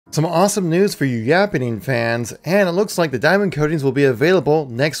Some awesome news for you Yappening fans, and it looks like the diamond coatings will be available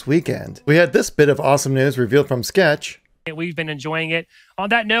next weekend. We had this bit of awesome news revealed from Sketch. We've been enjoying it. On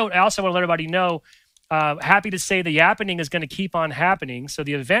that note, I also want to let everybody know, happy to say the Yappening is going to keep on happening. So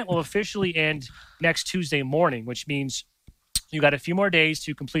the event will officially end next Tuesday morning, which means you got a few more days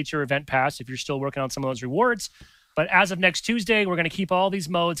to complete your event pass if you're still working on some of those rewards. But as of next Tuesday, we're going to keep all these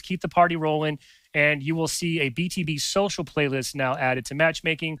modes, keep the party rolling, and you will see a BTB social playlist now added to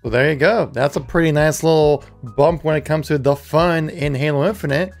matchmaking. Well, there you go. That's a pretty nice little bump when it comes to the fun in Halo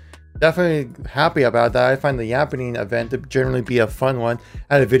Infinite. Definitely happy about that. I find the Yappening event to generally be a fun one.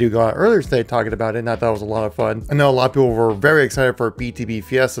 I had a video go out earlier today talking about it, and I thought it was a lot of fun. I know a lot of people were very excited for BTB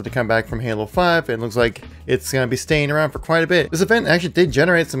Fiesta to come back from Halo 5, and it looks like it's going to be staying around for quite a bit. This event actually did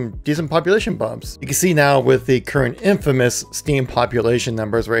generate some decent population bumps. You can see now with the current infamous Steam population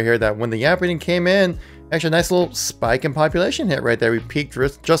numbers right here that when the Yappening came in, actually a nice little spike in population hit right there. We peaked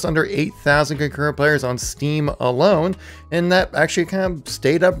just under 8,000 concurrent players on Steam alone, and that actually kind of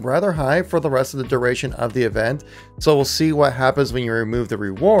stayed up rather high for the rest of the duration of the event. So we'll see what happens when you remove the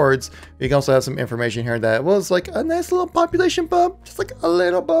rewards. You can also have some information here that was like a nice little population bump, just like a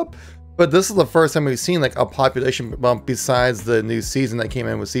little bump. But this is the first time we've seen like a population bump besides the new season that came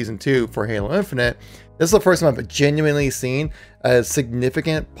in with Season 2 for Halo Infinite. This is the first time I've genuinely seen a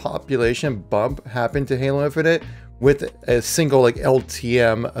significant population bump happen to Halo Infinite with a single like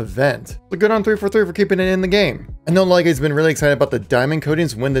LTM event. So good on 343 for keeping it in the game. I know Lightgate's been really excited about the diamond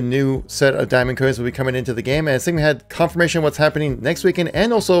coatings, when the new set of diamond coatings will be coming into the game, and I think we had confirmation of what's happening next weekend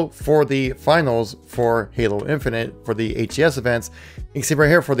and also for the finals for Halo Infinite for the HCS events. You can see right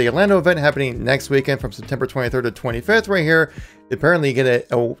here for the Orlando event happening next weekend from September 23rd to 25th right here. Apparently you get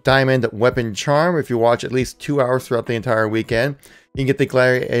a diamond weapon charm if you watch at least 2 hours throughout the entire weekend. You can get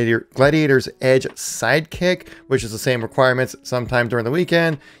the Gladiator's Edge sidekick, which is the same requirements sometime during the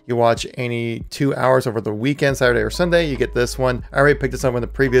weekend. You watch any 2 hours over the weekend, Saturday or Sunday, you get this one. I already picked this up in the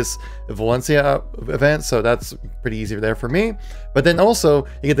previous Valencia event, so that's pretty easy there for me. But then also,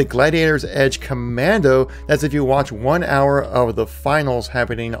 you get the Gladiator's Edge Commando. That's if you watch 1 hour of the finals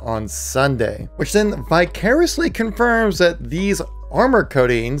happening on Sunday, which then vicariously confirms that these armor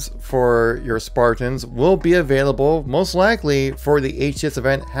coatings for your Spartans will be available most likely for the HCS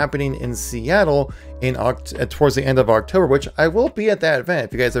event happening in Seattle in towards the end of October, which I will be at that event.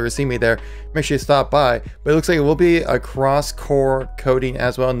 If you guys ever see me there, make sure you stop by. But it looks like it will be a cross-core coating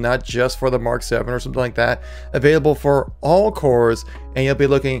as well, not just for the Mark 7 or something like that, available for all cores, and you'll be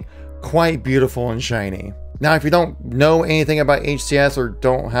looking quite beautiful and shiny. Now, if you don't know anything about HCS or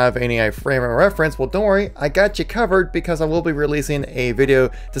don't have any frame of reference, well, don't worry, I got you covered, because I will be releasing a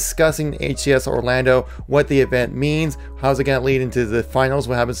video discussing HCS Orlando, what the event means, how's it going to lead into the finals,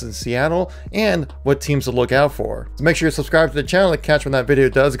 what happens in Seattle, and what teams to look out for. So make sure you subscribe to the channel to catch when that video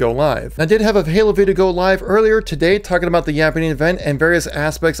does go live. And I did have a Halo video go live earlier today talking about the Yappening event and various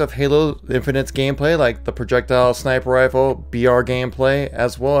aspects of Halo Infinite's gameplay, like the projectile sniper rifle, BR gameplay,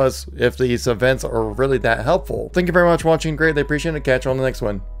 as well as if these events are really that helpful. Thank you very much for watching. Greatly appreciate it. Catch you on the next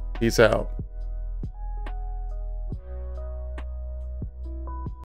one. Peace out.